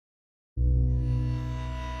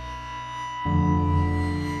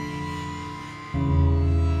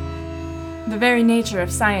The very nature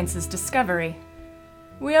of science is discovery.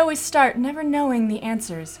 We always start never knowing the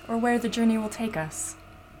answers or where the journey will take us.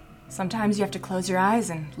 Sometimes you have to close your eyes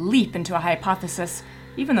and leap into a hypothesis,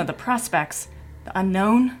 even though the prospects, the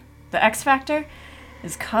unknown, the X factor,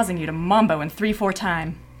 is causing you to mambo in 3/4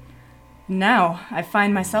 time. Now, I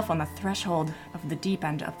find myself on the threshold of the deep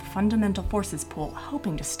end of the fundamental forces pool,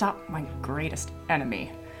 hoping to stop my greatest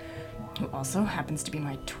enemy, who also happens to be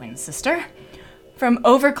my twin sister, from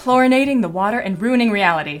over-chlorinating the water and ruining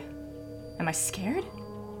reality. Am I scared?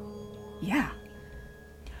 Yeah.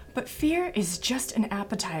 But fear is just an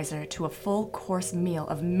appetizer to a full-course meal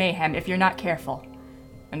of mayhem if you're not careful.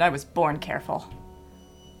 And I was born careful.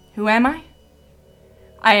 Who am I?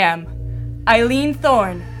 I am Eileen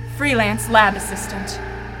Thorne, freelance lab assistant.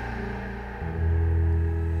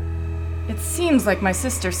 It seems like my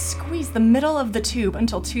sister squeezed the middle of the tube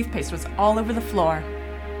until toothpaste was all over the floor.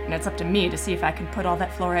 And it's up to me to see if I can put all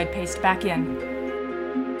that fluoride paste back in.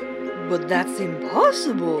 But that's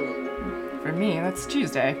impossible. For me, that's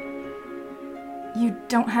Tuesday. You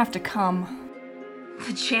don't have to come.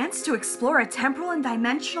 The chance to explore a temporal and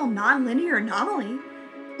dimensional nonlinear anomaly?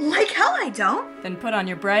 Like hell I don't. Then put on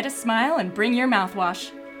your brightest smile and bring your mouthwash.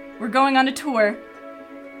 We're going on a tour.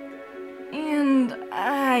 And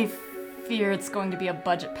I fear it's going to be a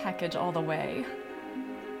budget package all the way.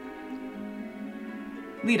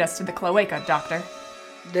 Lead us to the cloaca, Doctor.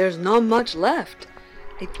 There's not much left.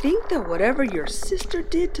 I think that whatever your sister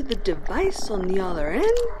did to the device on the other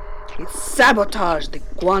end, it sabotaged the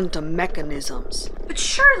quantum mechanisms. But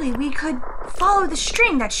surely we could follow the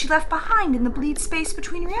string that she left behind in the bleed space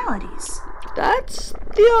between realities. That's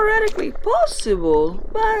theoretically possible,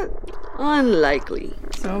 but unlikely.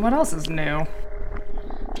 So what else is new?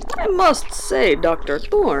 I must say, Dr.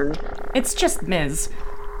 Thorne, It's just Ms.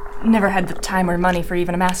 Never had the time or money for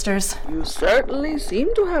even a master's. you certainly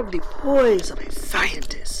seem to have the poise of a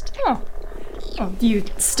scientist. Oh. Well, you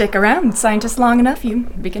stick around scientist long enough, you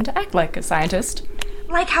begin to act like a scientist.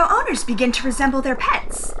 Like how owners begin to resemble their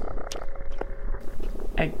pets.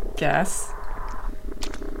 I guess.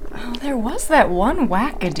 Oh, there was that one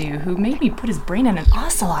wackadoo who made me put his brain in an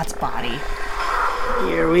ocelot's body.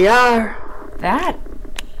 Here we are. That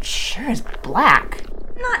sure is black.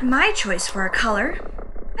 Not my choice for a color.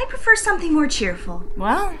 I prefer something more cheerful.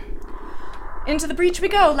 Well, into the breach we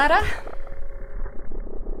go, Letta.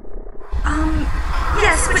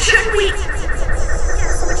 Yes, but shouldn't we... Into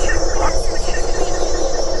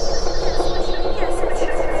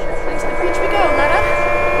the breach we go, Letta.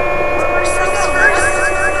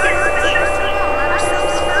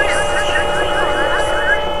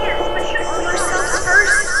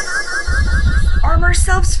 Arm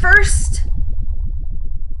ourselves first.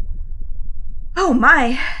 Oh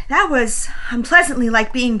my, that was unpleasantly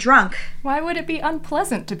like being drunk. Why would it be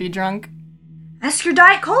unpleasant to be drunk? Ask your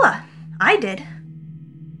Diet Cola. I did.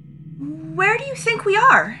 Where do you think we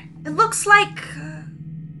are? It looks like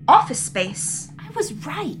office space. I was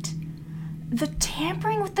right. The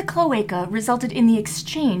tampering with the cloaca resulted in the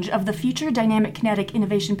exchange of the future dynamic kinetic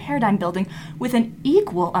innovation paradigm building with an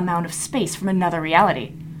equal amount of space from another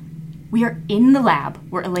reality. We are in the lab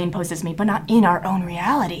where Elaine poses me, but not in our own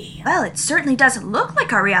reality. Well, it certainly doesn't look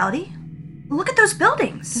like our reality. Look at those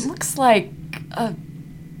buildings. It looks like a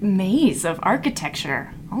maze of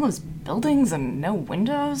architecture. All those buildings and no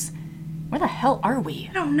windows. Where the hell are we?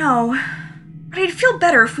 I don't know, but I'd feel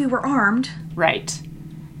better if we were armed. Right.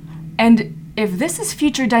 And if this is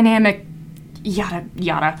future dynamic yada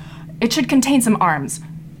yada, it should contain some arms.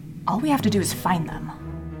 All we have to do is find them.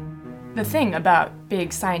 The thing about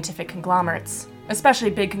big scientific conglomerates, especially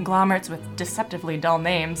big conglomerates with deceptively dull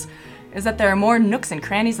names, is that there are more nooks and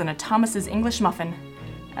crannies than a Thomas's English muffin.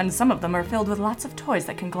 And some of them are filled with lots of toys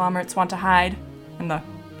that conglomerates want to hide. And the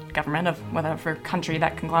government of whatever country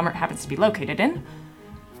that conglomerate happens to be located in.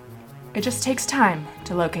 It just takes time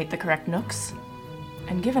to locate the correct nooks.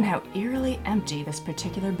 And given how eerily empty this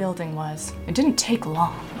particular building was, it didn't take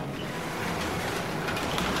long.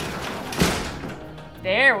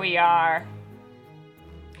 There we are.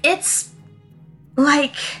 It's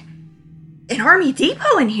like an army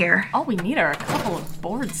depot in here. All we need are a couple of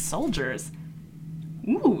bored soldiers.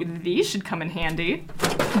 Ooh, these should come in handy.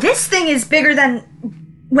 This thing is bigger than,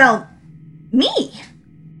 well, me.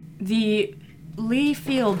 The Lee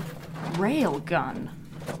Field railgun.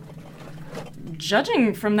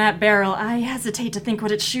 Judging from that barrel, I hesitate to think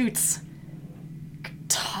what it shoots.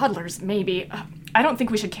 Toddlers, maybe. I don't think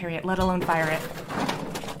we should carry it, let alone fire it.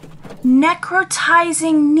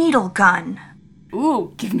 Necrotizing needle gun.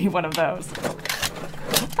 Ooh, give me one of those.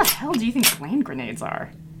 What the hell do you think flame grenades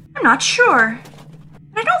are? I'm not sure.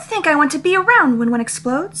 But I don't think I want to be around when one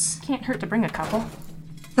explodes? Can't hurt to bring a couple.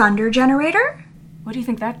 Thunder generator? What do you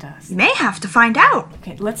think that does? You may have to find out.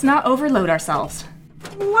 Okay, let's not overload ourselves.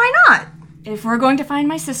 Why not? If we're going to find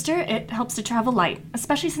my sister, it helps to travel light,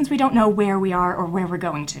 especially since we don't know where we are or where we're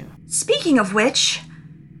going to. Speaking of which,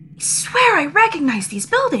 I swear I recognize these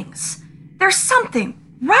buildings. There's something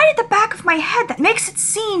right at the back of my head that makes it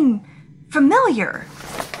seem familiar.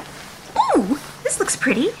 Ooh, this looks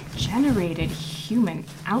pretty. Generated human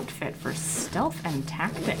outfit for stealth and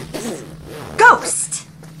tactics. Ghost!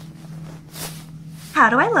 How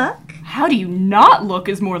do I look? How do you not look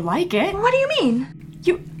is more like it. What do you mean?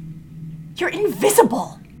 You're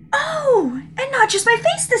invisible. Oh, and not just my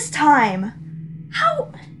face this time.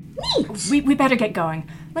 How neat. We better get going.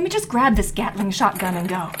 Let me just grab this Gatling shotgun and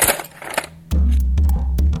go.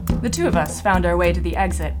 The two of us found our way to the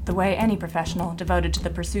exit the way any professional devoted to the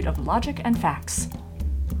pursuit of logic and facts.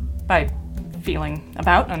 By feeling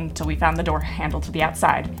about until we found the door handle to the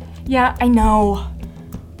outside. Yeah, I know.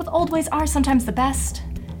 But the old ways are sometimes the best.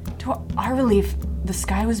 To our relief, the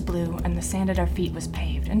sky was blue and the sand at our feet was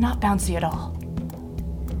paved and not bouncy at all.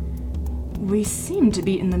 We seemed to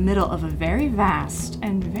be in the middle of a very vast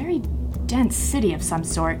and very dense city of some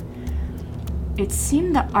sort. It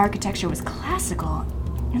seemed the architecture was classical,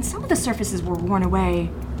 and some of the surfaces were worn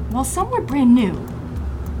away, while some were brand new.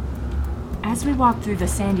 As we walked through the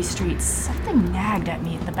sandy streets, something nagged at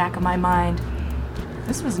me at the back of my mind.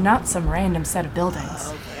 This was not some random set of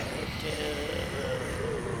buildings.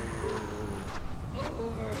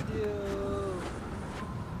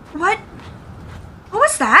 What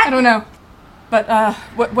was that? I don't know. But,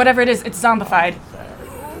 whatever it is, it's zombified.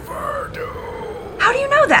 How do you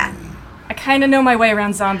know that? I kinda know my way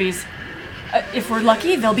around zombies. If we're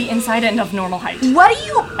lucky, they'll be inside and of normal height. What do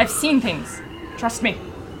you... I've seen things. Trust me.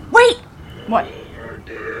 Wait! What?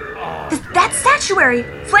 That statuary,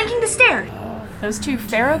 flanking the stair. Those two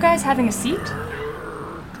pharaoh guys having a seat?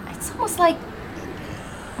 It's almost like...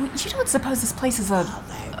 You don't suppose this place is a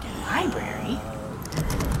library?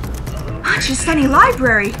 Not just any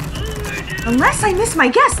library. Unless I miss my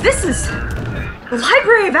guess, this is the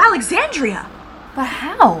Library of Alexandria. But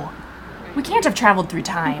how? We can't have traveled through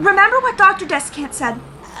time. Remember what Dr. Descant said?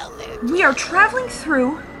 We are traveling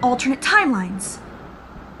through alternate timelines.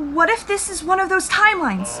 What if this is one of those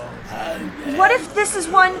timelines? What if this is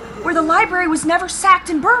one where the library was never sacked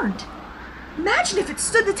and burned? Imagine if it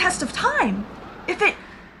stood the test of time. If it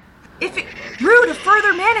grew to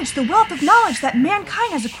further manage the wealth of knowledge that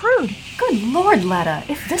mankind has accrued. Good Lord, Letta,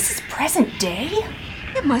 if this is present day?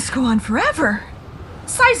 It must go on forever. The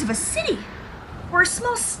size of a city. Or a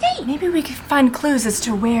small state. Maybe we could find clues as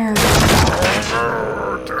to where...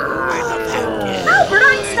 Albert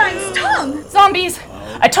Einstein's tongue! Zombies!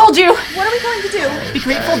 I told you! What are we going to do? Be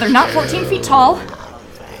grateful they're not 14 feet tall.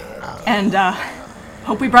 And,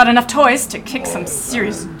 hope we brought enough toys to kick some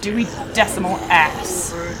serious Dewey Decimal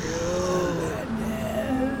ass.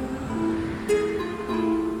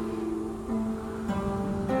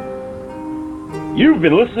 You've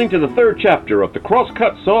been listening to the third chapter of The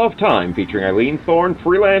Crosscut Saw of Time, featuring Eileen Thorne,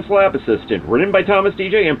 freelance lab assistant, written by Thomas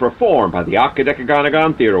DJ and performed by the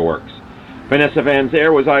Akadekagonagon Theater Works. Vanessa Van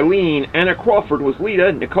Zer was Eileen, Anna Crawford was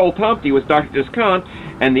Lita, Nicole Tomty was Dr. Descant,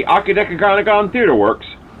 and the Akadekagonagon Theater Works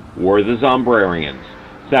were the Zombrarians.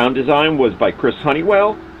 Sound design was by Chris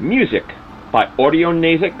Honeywell, music by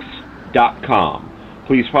Audionasics.com.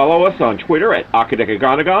 Please follow us on Twitter at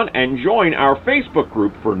Akadekagonagon and join our Facebook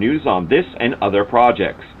group for news on this and other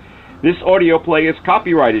projects. This audio play is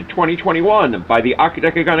copyrighted 2021 by the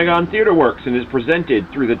Akadekagonagon Theater Works and is presented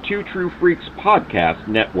through the Two True Freaks podcast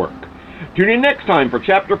network. Tune in next time for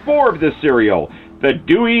Chapter 4 of this serial, The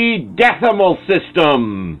Dewey Decimal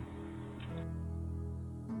System.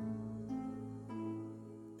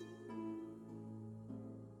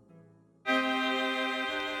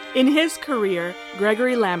 In his career,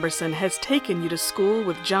 Gregory Lamberson has taken you to school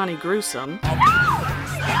with Johnny Gruesome,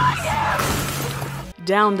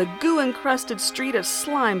 down the goo-encrusted street of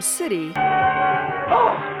Slime City,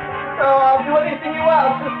 I'll do anything you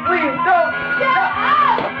ask, just please don't!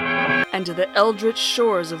 and to the eldritch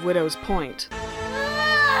shores of Widow's Point.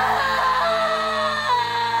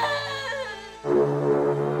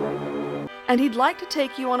 And he'd like to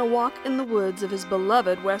take you on a walk in the woods of his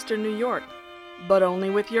beloved Western New York, but only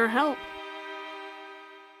with your help.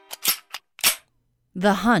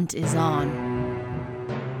 The hunt is on.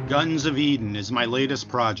 Guns of Eden is my latest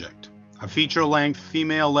project, a feature-length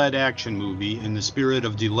female-led action movie in the spirit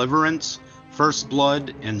of deliverance, first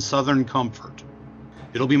blood, and southern comfort.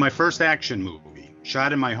 It'll be my first action movie,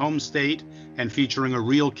 shot in my home state and featuring a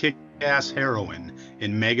real kick-ass heroine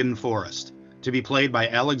in Megan Forrest. to be played by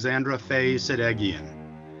Alexandra Faye Sedegian.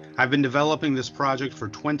 I've been developing this project for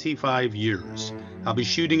 25 years. I'll be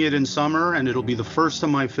shooting it in summer, and it'll be the first of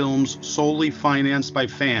my films solely financed by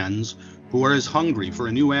fans who are as hungry for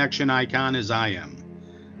a new action icon as I am.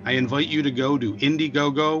 I invite you to go to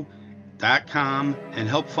Indiegogo.com and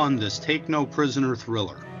help fund this Take No Prisoner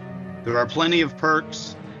thriller. There are plenty of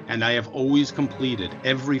perks, and I have always completed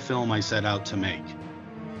every film I set out to make.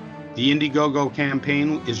 The Indiegogo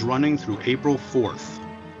campaign is running through April 4th.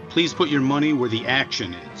 Please put your money where the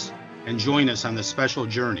action is and join us on this special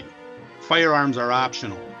journey. Firearms are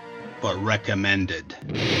optional, but recommended.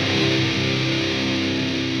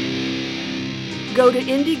 Go to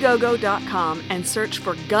Indiegogo.com and search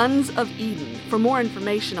for Guns of Eden for more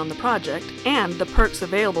information on the project and the perks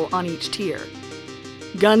available on each tier.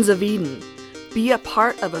 Guns of Eden. Be a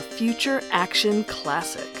part of a future action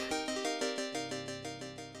classic.